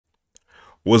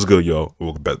What's good, y'all?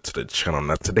 Welcome back to the channel.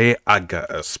 Now today I got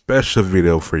a special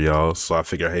video for y'all, so I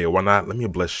figured, hey, why not? Let me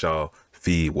bless y'all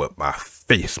feed with my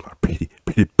face, my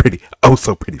pretty, oh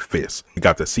so pretty face. We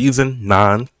got the season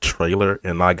 9 trailer,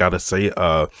 and I gotta say,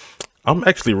 I'm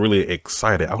actually really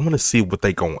excited. I want to see what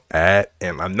they gonna add,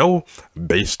 and I know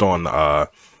based on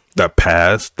the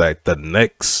past that the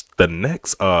next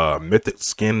mythic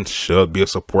skin should be a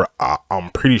support.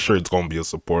 I'm pretty sure it's gonna be a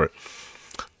support.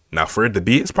 Now for it to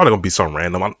be, it's probably gonna be some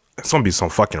random. It's gonna be some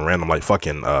fucking random, like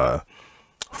fucking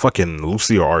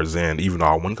Lucy or Arzan. Even though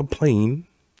I wouldn't complain.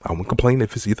 I wouldn't complain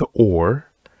if it's either or.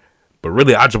 But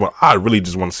really, I really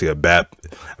just want to see a BAP.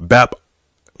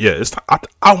 Yeah,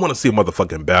 I want to see a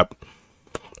motherfucking BAP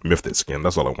mythic skin.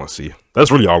 That's all I want to see. That's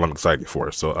really all I'm excited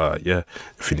for. So yeah,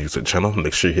 if you're new to the channel,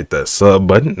 make sure you hit that sub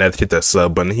button. Now hit that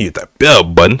sub button, hit that bell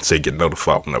button so you get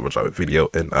notified whenever I drop a video.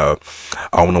 And I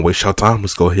don't want to waste your time.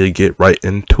 Let's go ahead and get right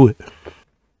into it.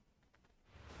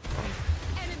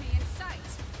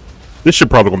 This shit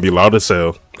probably gonna be loud as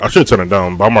hell. I should turn it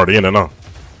down, but I'm already in it now.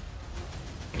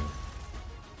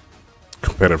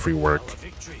 Competitive rework.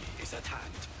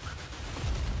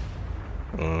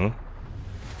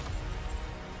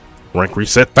 Rank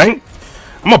reset. I'm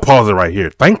gonna pause it right here.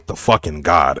 Thank the fucking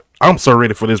God. I'm so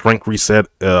ready for this rank reset.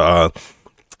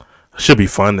 Should be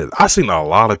fun. I've seen a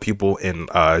lot of people in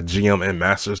GM and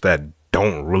Masters that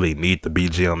don't really need to be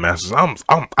GM Masters.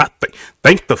 I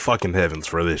thank the fucking heavens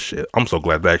for this shit. I'm so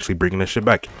glad they're actually bringing this shit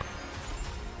back.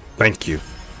 Thank you.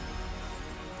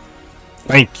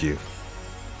 Thank you.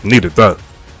 Needed that.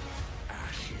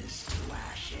 Ashes to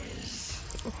ashes.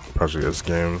 Probably this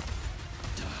game.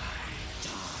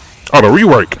 Oh, the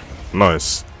rework.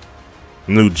 Nice.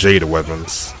 New Jada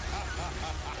weapons.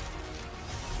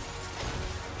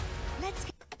 Let's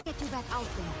get you back out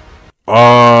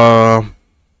there.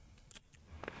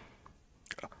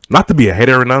 Not to be a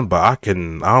hater or none, but I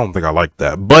don't think I like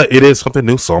that. But it is something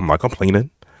new, so I'm not complaining.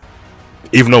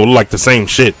 Even though it look like the same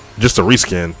shit, just a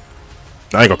reskin.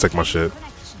 I ain't gonna take my shit.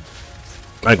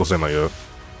 I ain't gonna say like a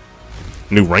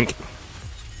new rank.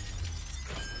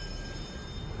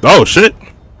 Oh shit.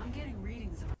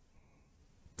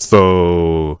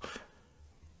 So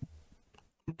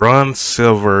bronze,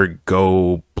 silver,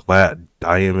 gold, plat,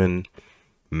 diamond,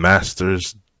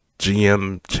 masters,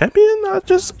 GM, champion.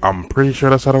 I'm pretty sure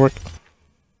that's how to work.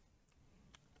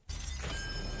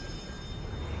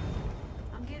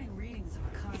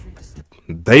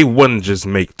 They wouldn't just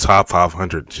make top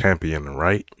 500 champion,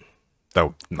 right?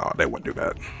 No, they wouldn't do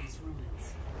that.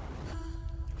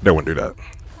 They wouldn't do that.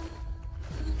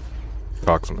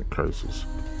 Toxic curses.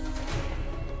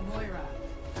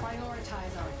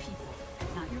 Prioritize our people,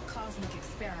 not your cosmic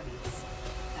experiments.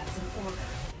 That's an order.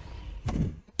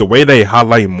 The way they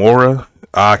highlight Mora,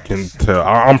 I can tell.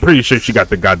 I'm pretty sure she got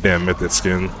the goddamn mythic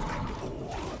skin.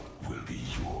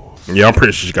 Yeah, I'm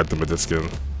pretty sure she got the mythic skin.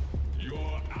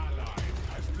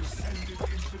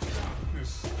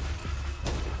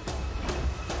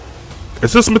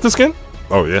 Is this mythic skin?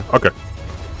 Oh yeah, okay.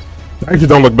 Actually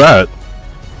don't look bad.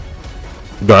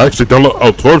 I actually don't look.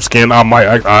 Oh, Torb skin I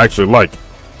actually like.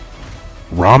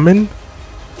 Ramen?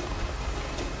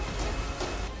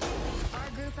 Our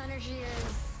group energy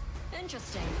is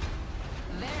interesting.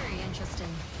 Very interesting.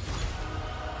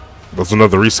 That's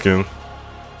another reskin.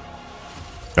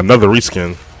 Another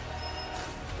reskin.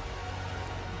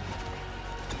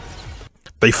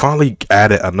 They finally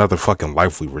added another fucking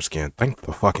Life Weaver skin. Thank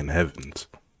the fucking heavens.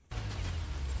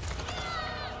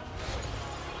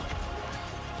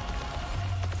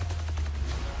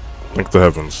 Thank the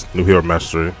heavens. New hero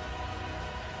mastery.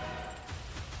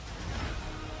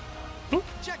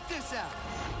 Check this out.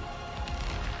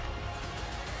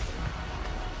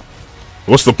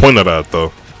 What's the point of that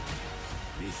though?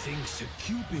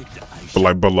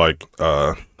 But like,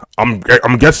 I'm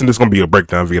guessing this is gonna be a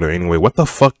breakdown video anyway. What the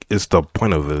fuck is the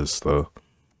point of this though?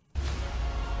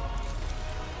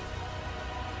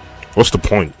 What's the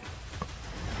point?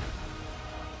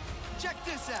 Check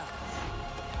this out.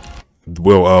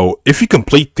 Well, if you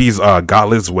complete these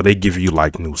gauntlets, will they give you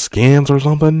like new skins or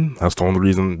something? That's the only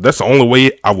reason. That's the only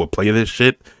way I would play this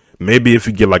shit. Maybe if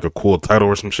you get like a cool title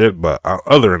or some shit, but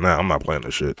other than that, I'm not playing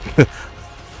this shit.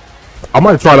 I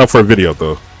might try it out for a video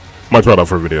though. Might try it out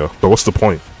for a video, but what's the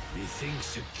point?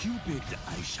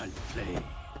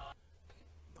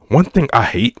 One thing I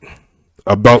hate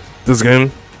about this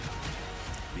game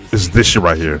is this shit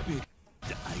right here.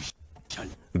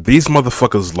 These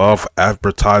motherfuckers love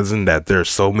advertising that there's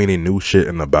so many new shit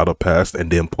in the battle pass and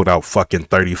then put out fucking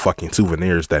 30 fucking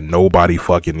souvenirs that nobody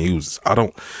fucking uses.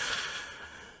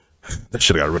 They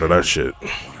should have got rid of that shit.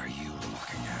 What are you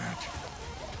looking at?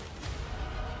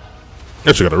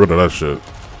 I should got rid of that shit.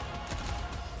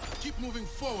 Keep moving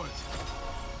forward.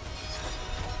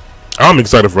 I'm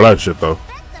excited for that shit though. Best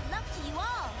of luck to you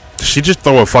all. Did she just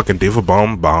throw a fucking diva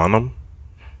bomb behind him?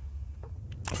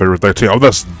 Favorite 13. Oh,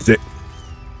 that's dick.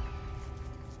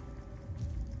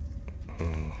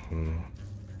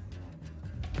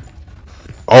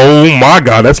 Oh my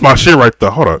god, that's my shit right there.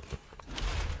 Hold up.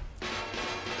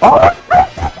 Oh.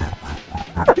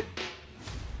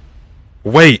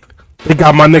 Wait, they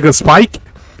got my nigga Spike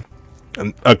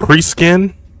and a crease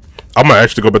skin. I might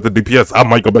actually go back to DPS. I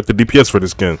might go back to DPS for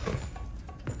this skin.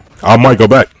 I might go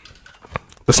back.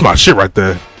 That's my shit right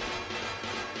there.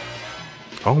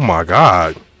 Oh my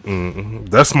god.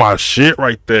 That's my shit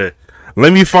right there.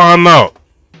 Let me find out.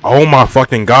 Oh my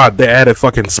fucking god, they added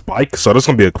fucking Spike, so this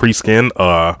gonna be a crease skin.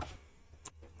 To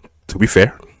be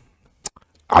fair,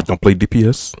 I don't play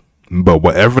DPS, but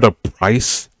whatever the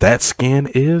price that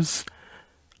skin is,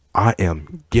 I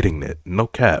am getting it. No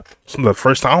cap. So the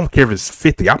first time, I don't care if it's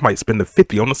 50. I might spend the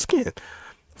 50 on the skin.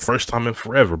 First time in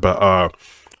forever. But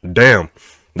damn,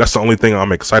 that's the only thing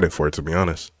I'm excited for, to be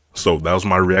honest. So that was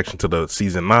my reaction to the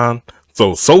season 9.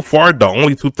 So far, the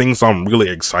only two things I'm really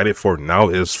excited for now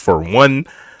is, for one,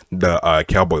 the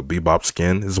Cowboy Bebop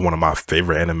skin. This is one of my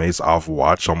favorite animes I've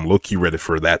watched. I'm low-key ready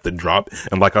for that to drop.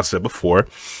 And like I said before,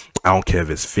 I don't care if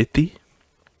it's 50.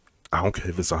 I don't care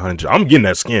if it's 100. I'm getting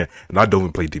that skin, and I don't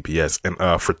even play DPS.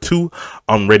 And for 2,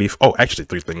 I'm ready. Oh, actually,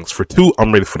 3 things. For 2,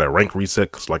 I'm ready for that rank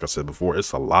reset, because like I said before,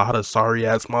 it's a lot of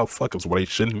sorry-ass motherfuckers where they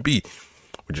shouldn't be,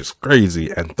 which is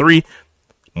crazy. And 3,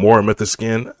 more Mythic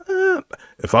skin.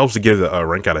 If I was to give it a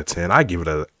rank out of 10, I give it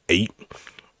a 8.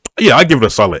 Yeah, I give it a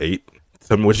solid 8.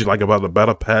 Tell me what you like about the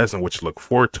battle pass and what you look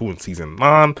forward to in season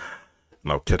 9. And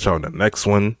I'll catch y'all in the next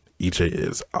one. EJ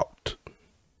is out.